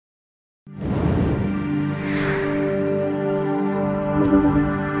Space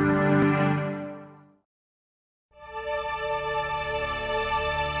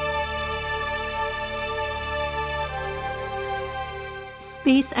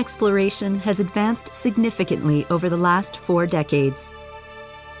exploration has advanced significantly over the last 4 decades.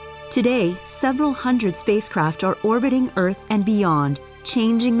 Today, several hundred spacecraft are orbiting Earth and beyond,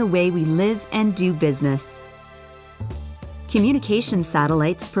 changing the way we live and do business. Communication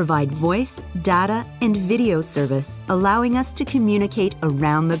satellites provide voice, data, and video service, allowing us to communicate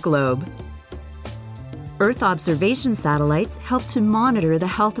around the globe. Earth observation satellites help to monitor the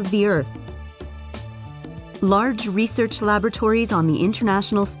health of the Earth. Large research laboratories on the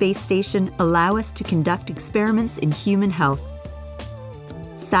International Space Station allow us to conduct experiments in human health.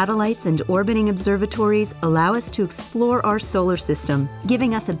 Satellites and orbiting observatories allow us to explore our solar system,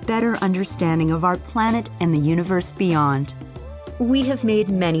 giving us a better understanding of our planet and the universe beyond. We have made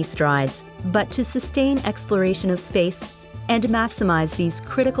many strides, but to sustain exploration of space and maximize these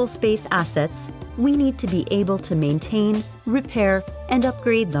critical space assets, we need to be able to maintain, repair, and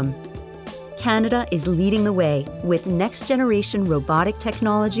upgrade them. Canada is leading the way with next-generation robotic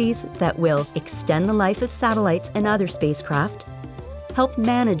technologies that will extend the life of satellites and other spacecraft, help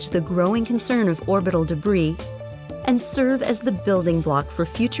manage the growing concern of orbital debris, and serve as the building block for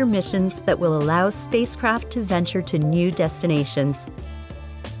future missions that will allow spacecraft to venture to new destinations.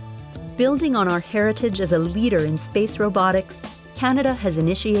 Building on our heritage as a leader in space robotics, Canada has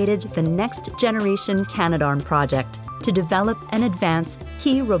initiated the Next Generation Canadarm project to develop and advance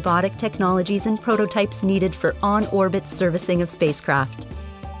key robotic technologies and prototypes needed for on-orbit servicing of spacecraft.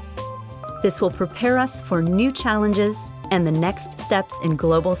 This will prepare us for new challenges and the next steps in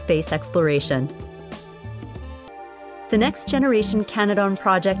global space exploration. The Next Generation Canadarm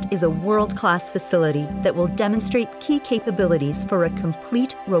project is a world-class facility that will demonstrate key capabilities for a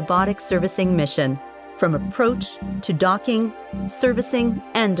complete robotic servicing mission, from approach to docking, servicing,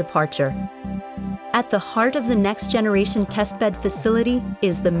 and departure. At the heart of the Next Generation Testbed facility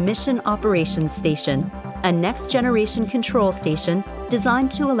is the Mission Operations Station, a next-generation control station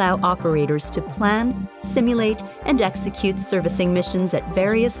designed to allow operators to plan, simulate, and execute servicing missions at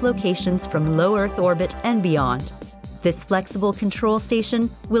various locations from low Earth orbit and beyond. This flexible control station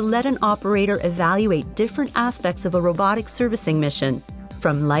will let an operator evaluate different aspects of a robotic servicing mission,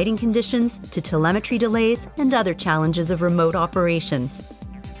 from lighting conditions to telemetry delays and other challenges of remote operations.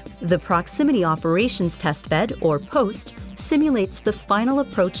 The Proximity Operations Testbed, or POST, simulates the final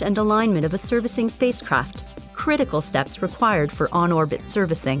approach and alignment of a servicing spacecraft, critical steps required for on-orbit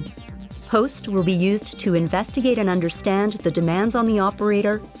servicing. POST will be used to investigate and understand the demands on the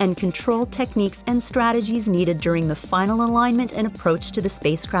operator and control techniques and strategies needed during the final alignment and approach to the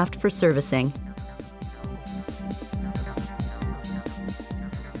spacecraft for servicing.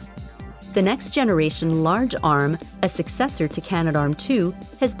 The Next Generation Large Arm, a successor to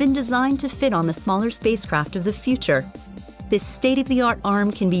Canadarm2, has been designed to fit on the smaller spacecraft of the future. This state-of-the-art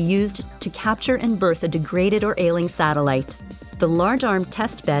arm can be used to capture and berth a degraded or ailing satellite. The Large Arm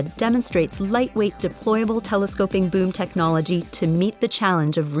testbed demonstrates lightweight deployable telescoping boom technology to meet the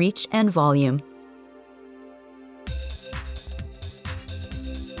challenge of reach and volume.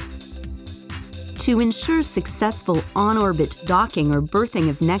 To ensure successful on-orbit docking or berthing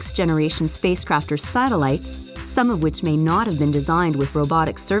of next-generation spacecraft or satellites, some of which may not have been designed with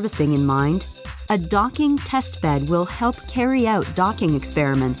robotic servicing in mind, a docking testbed will help carry out docking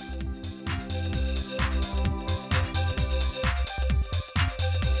experiments.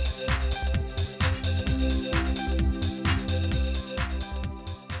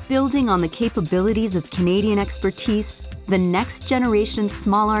 Building on the capabilities of Canadian expertise, the Next Generation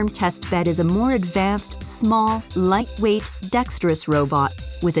Small Arm Testbed is a more advanced, small, lightweight, dexterous robot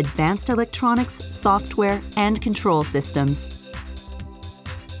with advanced electronics, software, and control systems.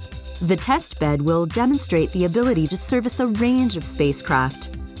 The testbed will demonstrate the ability to service a range of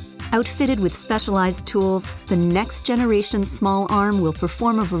spacecraft. Outfitted with specialized tools, the Next Generation Small Arm will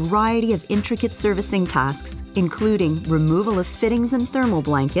perform a variety of intricate servicing tasks, including removal of fittings and thermal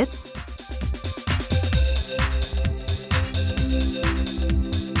blankets,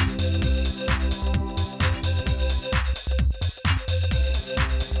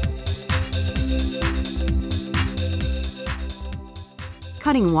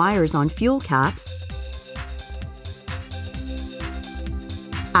 cutting wires on fuel caps,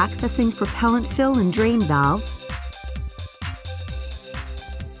 accessing propellant fill and drain valves,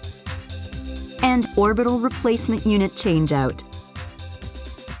 and orbital replacement unit changeout.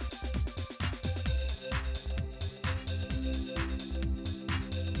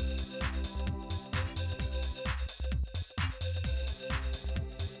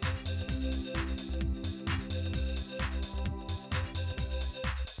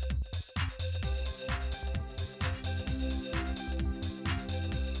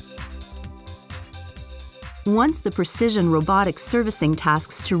 Once the precision robotics servicing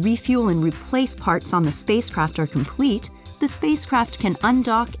tasks to refuel and replace parts on the spacecraft are complete, the spacecraft can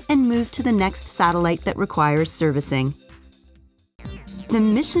undock and move to the next satellite that requires servicing. The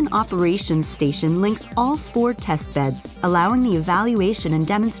Mission Operations Station links all 4 test beds, allowing the evaluation and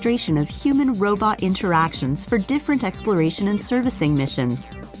demonstration of human-robot interactions for different exploration and servicing missions.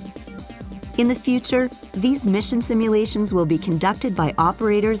 In the future, these mission simulations will be conducted by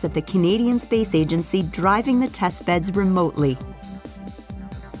operators at the Canadian Space Agency driving the test beds remotely.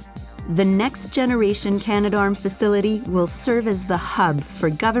 The next-generation Canadarm facility will serve as the hub for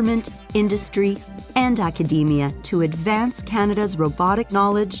government, industry, and academia to advance Canada's robotic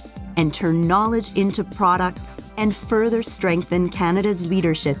knowledge and turn knowledge into products and further strengthen Canada's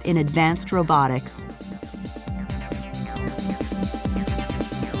leadership in advanced robotics.